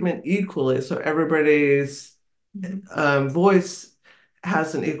Mhm. statement equally. So everybody's Mhm. voice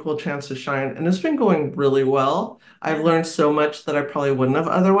has an equal chance to shine. And it's been going really well. I've Yeah. learned so much that I probably wouldn't have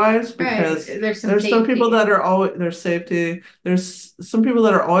otherwise Right. because There's some there's some people safety. that are always there's safety. There's some people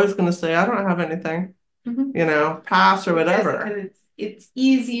that are always going to say, I don't have anything, Mhm. pass or Because whatever. it's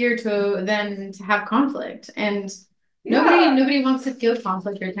easier to than to have conflict, and Yeah. nobody wants to feel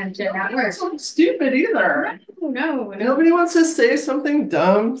conflict or tension at work. It's not stupid either. No, no, no. Nobody wants to say something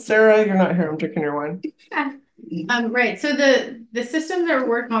dumb. Sarah, you're not here. I'm drinking your wine. Yeah. Right. So the systems that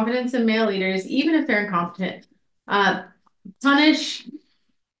reward confidence in male leaders, even if they're incompetent, uh, punish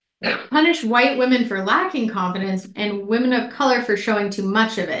punish white women for lacking confidence and women of color for showing too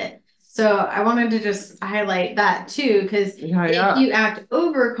much of it. So I wanted to just highlight that too, because Yeah, if yeah. you act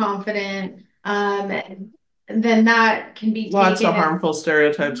overconfident, then that can be Lots of taken as harmful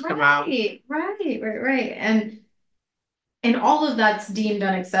stereotypes come out. right. And all of that's deemed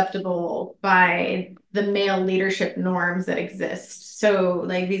unacceptable by the male leadership norms that exist. So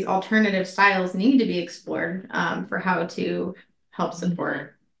like these alternative styles need to be explored for how to help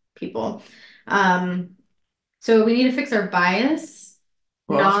support people. Um, so we need to fix our bias,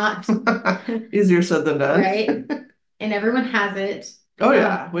 Well, not easier said than right. done. And everyone has it. Oh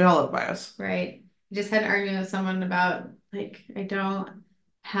yeah, we all have bias. Right. I just had an argument with someone about like I don't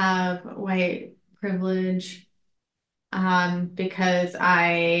have white privilege because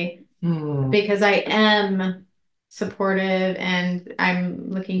I Hmm. because I am supportive, and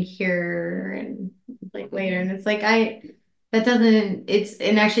I'm looking here and like later, and it's like I that doesn't it's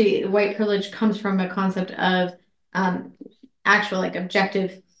and actually white privilege comes from a concept of um actual like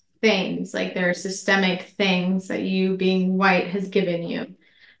objective things, like there are systemic things that you being white has given you.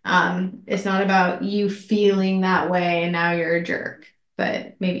 It's not about you feeling that way and now you're a jerk,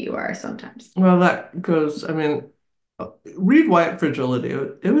 but maybe you are sometimes. Well, that goes, I mean, read White Fragility.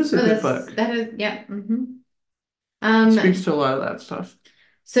 It was a Oh, good book. that is, yeah. Speaks to a lot of that stuff.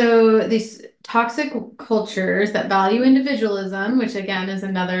 So these toxic cultures that value individualism, which again is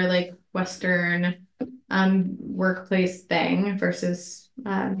another like Western workplace thing versus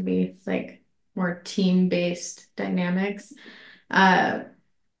maybe like more team-based dynamics. Uh,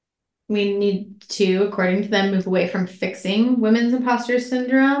 we need to, according to them, move away from fixing women's imposter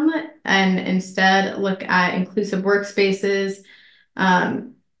syndrome and instead look at inclusive workspaces,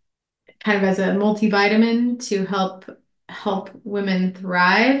 um, kind of as a multivitamin to help women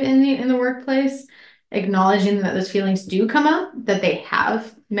thrive in the workplace, acknowledging that those feelings do come up, that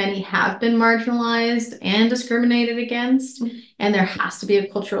many have been marginalized and discriminated against, and there has to be a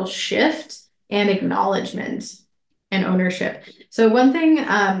cultural shift and acknowledgement and ownership. So one thing,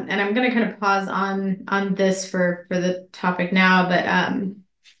 and I'm going to kind of pause on this for the topic now, but I'm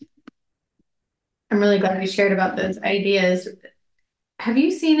really glad we shared about those ideas. Have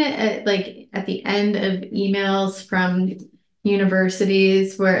you seen it at like at the end of emails from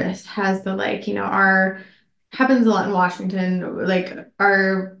universities where it has the like, our happens a lot in Washington, like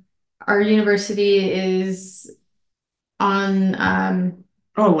our university is on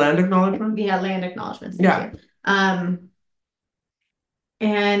Oh, land acknowledgement? yeah, land acknowledgements, thank Yeah. you.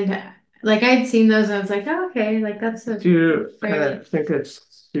 And like I'd seen those and I was like, oh, okay, like that's a Do you kind fairly of think it's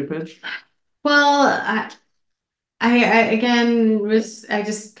stupid? well, I again was I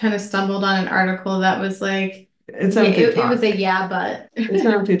just kind of stumbled on an article that was like, It's yeah, empty it was talk. a yeah, but It's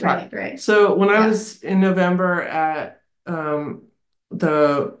an empty talk. right, right. So when I Yeah. was in November at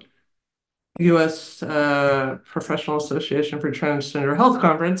the U.S. Professional Association for Transgender Health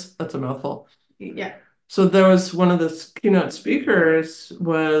Conference, that's a mouthful. Yeah. So there was one of the keynote speakers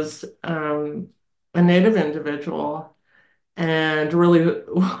was a Native individual and really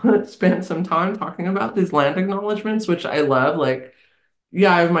spent some time talking about these land acknowledgements, which I love. Like,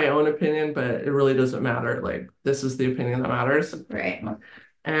 yeah, I have my own opinion, but it really doesn't matter. Like, this is the opinion that matters. Right.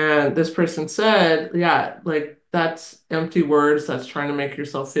 And this person said, yeah, like that's empty words. That's trying to make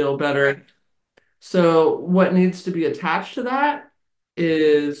yourself feel better. So what needs to be attached to that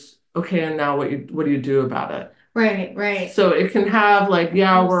is okay, and now what do you do about it? Right, right. So it can have like,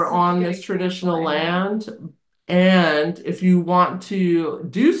 yeah, That's we're such a on good this example. traditional I know. land, and if you want to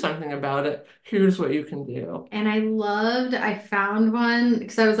do something about it, here's what you can do. And I found one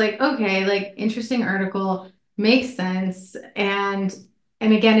because I was like, okay, like interesting article, makes sense. And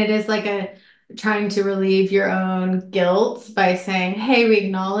again, it is like a trying to relieve your own guilt by saying, hey, we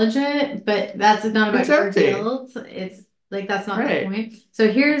acknowledge it, but that's not about It's your empty, guilt. It's like that's not the right? point. So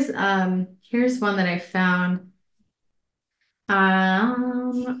here's one that I found.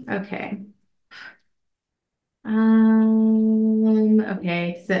 Okay.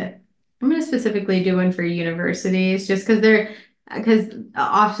 Okay, so I'm going to specifically do one for universities just because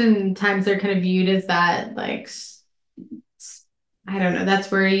oftentimes they're kind of viewed as that, like, I don't know,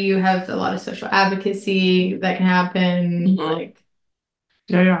 that's where you have a lot of social advocacy that can happen. Like,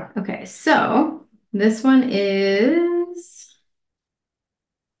 Yeah, yeah. okay, so this one is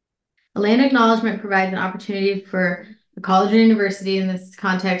a land acknowledgement provides an opportunity for a college or university in this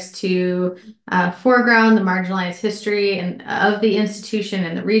context to foreground the marginalized history of the institution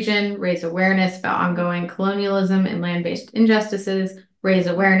and the region, raise awareness about ongoing colonialism and land-based injustices, raise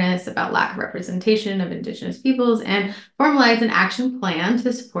awareness about lack of representation of Indigenous peoples, and formalize an action plan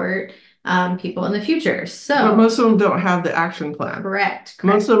to support people in the future. But So, most of them don't have the action plan. correct,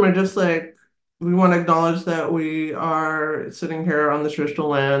 Most correct. of them are just like, we want to acknowledge that we are sitting here on the traditional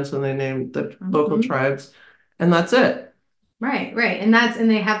lands and they named the local Mhm. tribes, and that's it. Right, right. And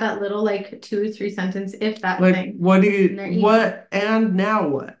they have that little like 2 or 3 sentence if that Like, thing what do in you, their email. what, and now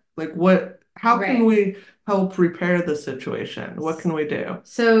what? Like, what, how can Right. we help repair the situation? What can we do?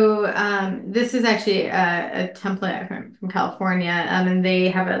 So this is actually a template from California, and they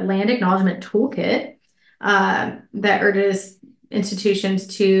have a land acknowledgement toolkit that urges institutions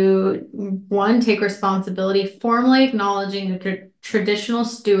to one, take responsibility, formally acknowledging the traditional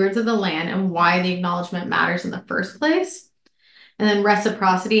stewards of the land and why the acknowledgement matters in the first place. And then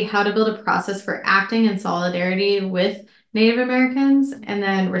reciprocity, how to build a process for acting in solidarity with Native Americans. And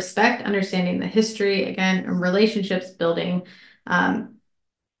then respect, understanding the history, again, and relationships building. Um,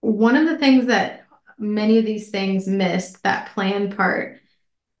 One of the things that many of these things missed, that plan part,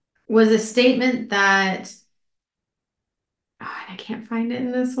 was a statement that I can't find it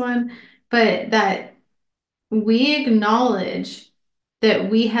in this one, but that we acknowledge that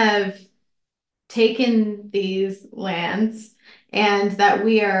we have taken these lands and that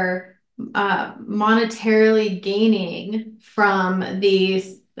we are monetarily gaining from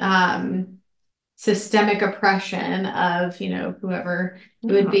these systemic oppression of, whoever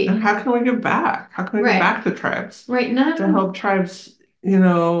it would Yeah. And be. how can we give back? How can we give Right. back to tribes Right. None of to them. help tribes,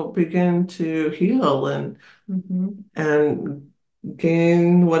 begin to heal Mhm. and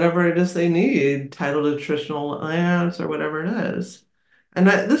gain whatever it is they need, title to traditional lands or whatever it is. And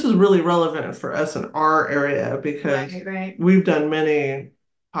this is really relevant for us in our area because Right, right. we've done many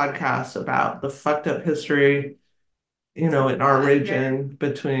podcasts about the fucked up history, It's a in our lot here. region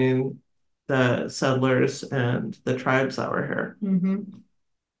between the settlers and the tribes that were here.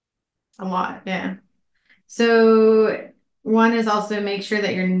 A lot, yeah. So one is also make sure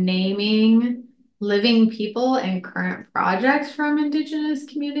that you're naming living people and current projects from Indigenous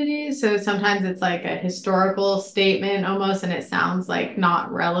communities. So sometimes it's like a historical statement almost, and it sounds like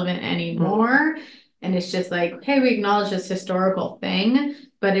not relevant Mm. anymore. And it's just like, hey, we acknowledge this historical thing,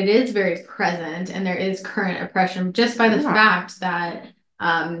 but it is very present and there is current oppression Yeah. just by the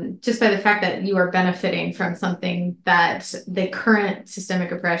fact that you are benefiting from something that the current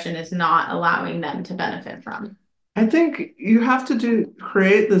systemic oppression is not allowing them to benefit from. I think you have to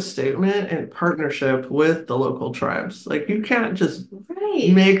create this statement in partnership with the local tribes. Like you can't just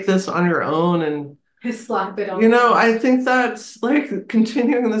Right. make this on your own and Slap it on. I think that's like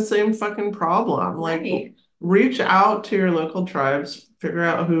continuing the same fucking problem. Like Right. reach out to your local tribes, figure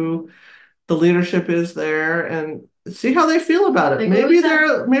out who the leadership is there and see how they feel about it. Like what was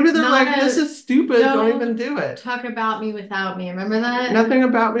that? Maybe they're Not like, this a is stupid, don't even don't do it. talk about me without me. Remember that? Nothing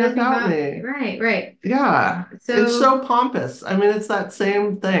about me Nothing without about me. me. Right, right. Yeah. It's So so pompous. I mean, it's that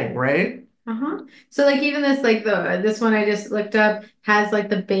same thing, right? uh-huh. So like even this like the this one I just looked up has like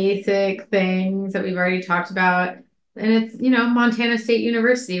the basic things that we've already talked about. And it's, Montana State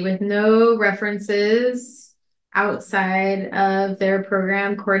University with no references outside of their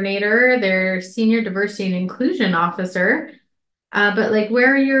program coordinator, their senior diversity and inclusion officer. But like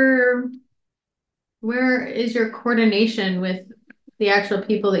where is your coordination with the actual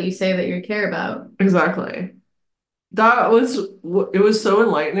people that you say that you care about? Exactly. It was so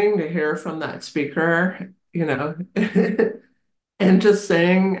enlightening to hear from that speaker, and just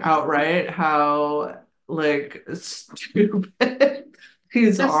saying outright how like stupid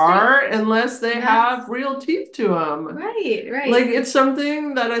these So stu are unless they that's have real teeth to them. right, Like right. it's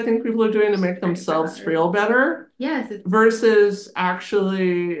something that I think people are doing to make Right for themselves that. feel better Yes, it's versus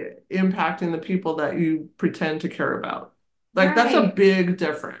actually impacting the people that you pretend to care about. Like that's a right. big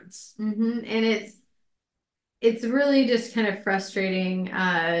difference. And it's really just kind of frustrating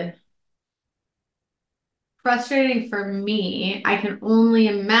for me. I can only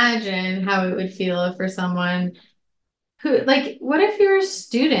imagine how it would feel for someone who, like, what if you're a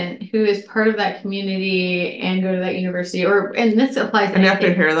student who is part of that community and go to that university, and this applies to And you have to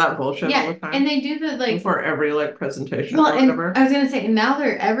anything. hear that bullshit all Yeah, the and time they do the like, before every like presentation well, or and I whatever. was gonna say, now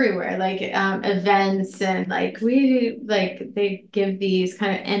they're everywhere, like events and like they give these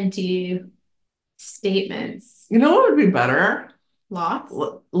kind of empty statements. You know what would be better? Lots.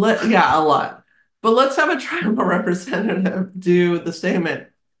 Yeah, a lot. But let's have a tribal representative do the statement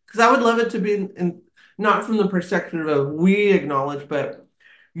because I would love it to be not from the perspective of we acknowledge, but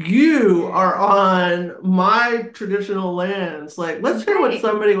you are on my traditional lands. Like, let's hear what Right.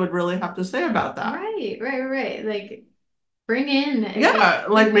 somebody would really have to say about that. Right. Like bring in Yeah,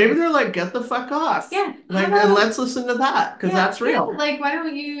 like maybe people. they're like, get the fuck off. Yeah. How Like, and about let's listen to that because yeah, that's yeah, real. like why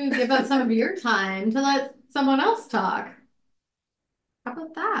don't you give up some of your time to let someone else talk? How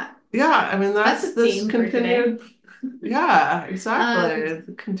about that? Yeah, I mean, That's that's a this theme for today. continued. Yeah, exactly. Um, It's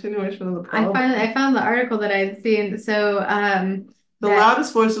a continuation of the problem. I found the article that I'd seen. So The that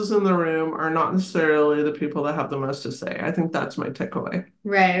loudest voices in the room are not necessarily the people that have the most to say. I think that's my takeaway.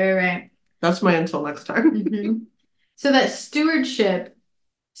 right. That's my until next time. hmm So that stewardship,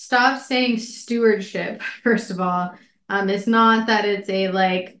 stop saying stewardship, first of all. It's not that it's a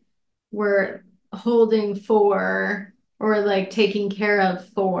like we're holding for or like taking care of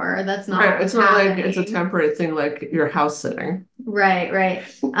for. That's not Right. what's It's not like it's a happening. temporary thing like you're house sitting. Right.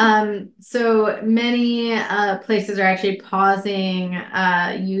 So many places are actually pausing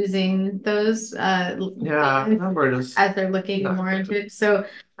using those Yeah, lands that word is as they're looking not more into good. it. So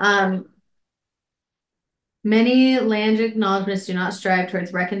um many land acknowledgements do not strive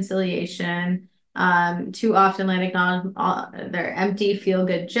towards reconciliation. Too often land acknowledge their empty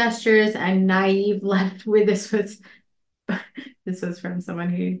feel-good gestures and naive left with this was from someone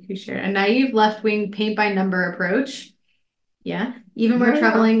who shared a naive left-wing paint by number approach. Yeah. Even more Yeah, yeah.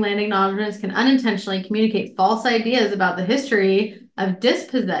 troubling, land acknowledgements can unintentionally communicate false ideas about the history of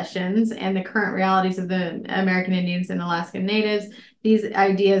dispossessions and the current realities of the American Indians and Alaskan Natives. These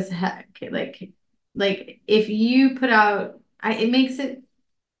ideas, like if you put out, it makes it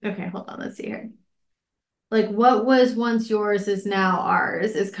okay. Hold on, let's see here. Like what was once yours is now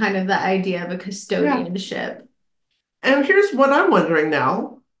ours is kind of the idea of a Yeah. custodianship. And here's what I'm wondering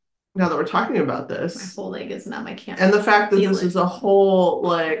now that we're talking about My this, whole leg is numb. I can't and the fact that feel this it. is a whole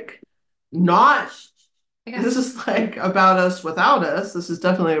like not I got this is like about us without us. This is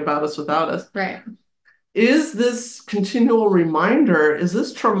definitely about us without us. right. Is this continual reminder, is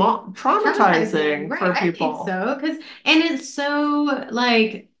this Traumatizing, traumatizing right? for I think people? so because and it's so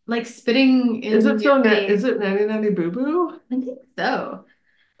like spitting Is in it your so is face. it nanny nanny boo boo? I think so.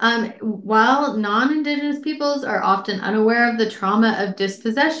 While non-Indigenous peoples are often unaware of the trauma of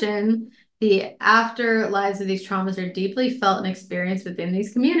dispossession, the afterlives of these traumas are deeply felt and experienced within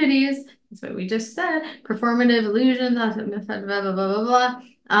these communities. That's what we just said. Performative illusions, blah, blah, blah, blah, blah,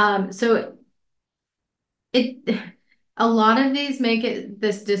 blah. So it a lot of these make it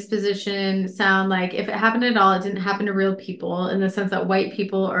this disposition sound like if it happened at all, it didn't happen to real people in the sense that white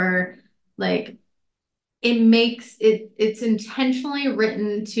people are like it's intentionally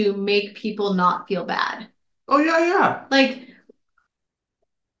written to make people not feel bad. Oh yeah, yeah. Like,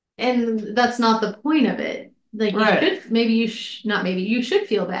 and that's not the point of it. Like you Right. should maybe you sh not maybe you should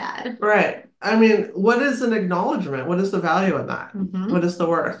feel bad. Right. I mean, what is an acknowledgement? What is the value in that? What Hmm. is the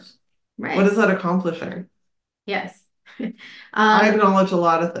worth? What Right. is that accomplishing? Yes. I Um, acknowledge a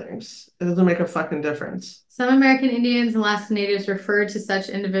lot of things. It doesn't make a fucking difference. some American Indians and Alaska Natives refer to such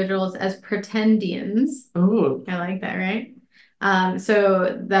individuals as pretendians. Ooh. I like that, right?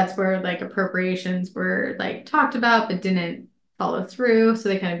 So that's where like appropriations were like talked about but didn't follow through. So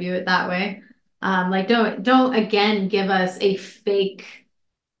they kind of view it that way. Like don't again give us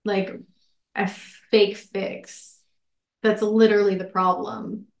like a fake fix. That's literally the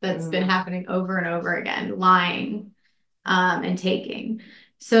problem that's been Mm. happening over and over again, lying and taking.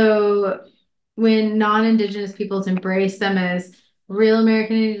 So when non-Indigenous peoples embrace them as real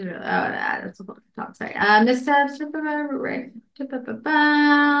American, that's a whole talk. Sorry, missteps. Right.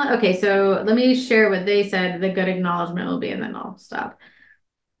 Okay, so let me share what they said. The good acknowledgement will be, and then I'll stop.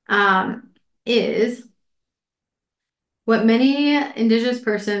 Is what many Indigenous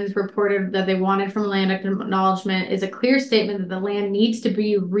persons reported that they wanted from land acknowledgement is a clear statement that the land needs to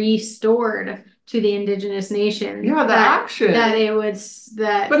be restored to the Indigenous nation. Yeah, the That action. it would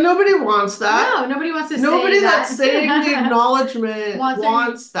that But nobody wants that. no, nobody wants to say Nobody that's saying the that. acknowledgement Wants to,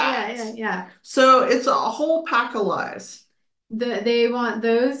 wants yeah, that. yeah, yeah. So it's a whole pack of lies. They want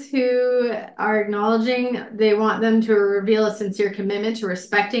those who are acknowledging, they want them to reveal a sincere commitment to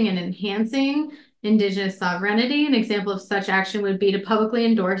respecting and enhancing Indigenous sovereignty. An example of such action would be to publicly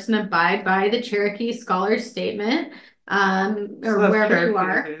endorse and abide by the Cherokee Scholars Statement, So or that's wherever you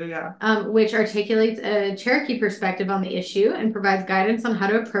Cherokee to are, do, yeah. which articulates a Cherokee perspective on the issue and provides guidance on how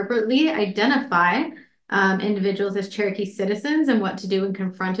to appropriately identify individuals as Cherokee citizens and what to do when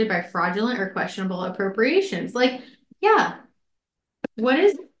confronted by fraudulent or questionable appropriations. Like, yeah, what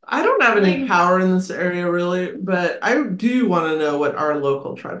is I don't have any like? power in this area really, but I do want to know what our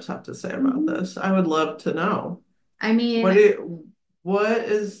local tribes have to say about Mhm. this. I would love to know. I What do mean, you, what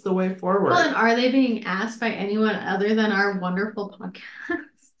is the way well, and forward? are they being asked by anyone other than our wonderful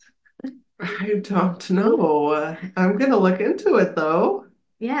podcast? I don't know. I'm gonna look into it though.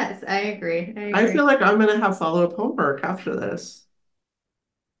 Yes, I agree. I I feel agree. like I'm gonna have follow-up homework after this.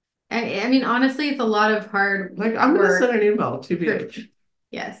 I mean, honestly, it's a lot of hard Like I'm gonna send work an email, for, TBH.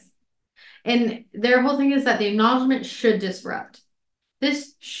 yes. And their whole thing is that the acknowledgement should disrupt.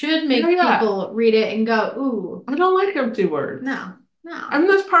 This should Yeah, make yeah. people read it and go, ooh, I don't like empty words. no, I no. mean,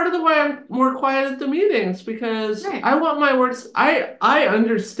 that's part of the why I'm more quiet at the meetings because Right. I want my words. I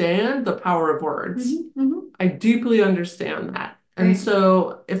understand the power of words. Hmm. I deeply understand that. And Right.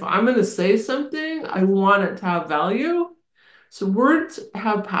 so if I'm going to say something, I want it to have value. So words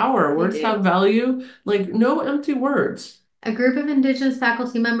have power, They words have do. value, like no empty words. A group of Indigenous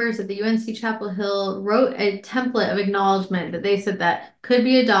faculty members at the UNC Chapel Hill wrote a template of acknowledgement that they said that could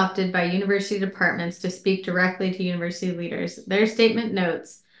be adopted by university departments to speak directly to university leaders. Their statement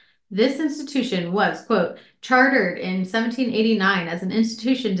notes, this institution was, quote, chartered in 1789 as an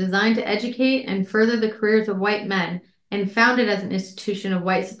institution designed to educate and further the careers of white men and founded as an institution of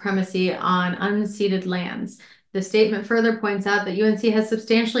white supremacy on unceded lands. The statement further points out that UNC has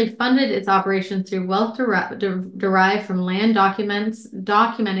substantially funded its operations through wealth derived from land documents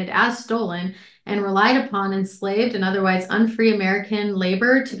documented as stolen and relied upon enslaved and otherwise unfree American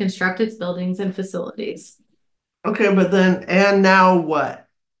labor to construct its buildings and facilities. Okay, but then, and now what?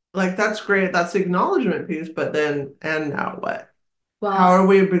 Like, that's great. That's the acknowledgement piece, but then, and now what? How Well, are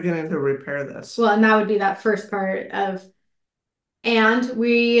we beginning to repair this? and that would be that first part of, and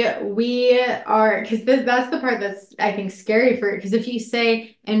we are, because that's the part that's I think scary for it. Because if you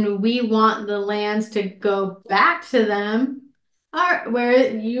say, and we want the lands to go back to them,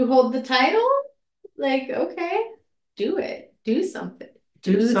 where you hold the title, like, okay, do it, do something,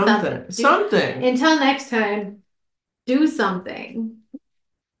 Do do something, something. do. Something. Until next time, do something.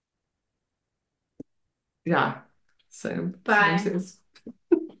 Yeah. Same. Same, Bye. same.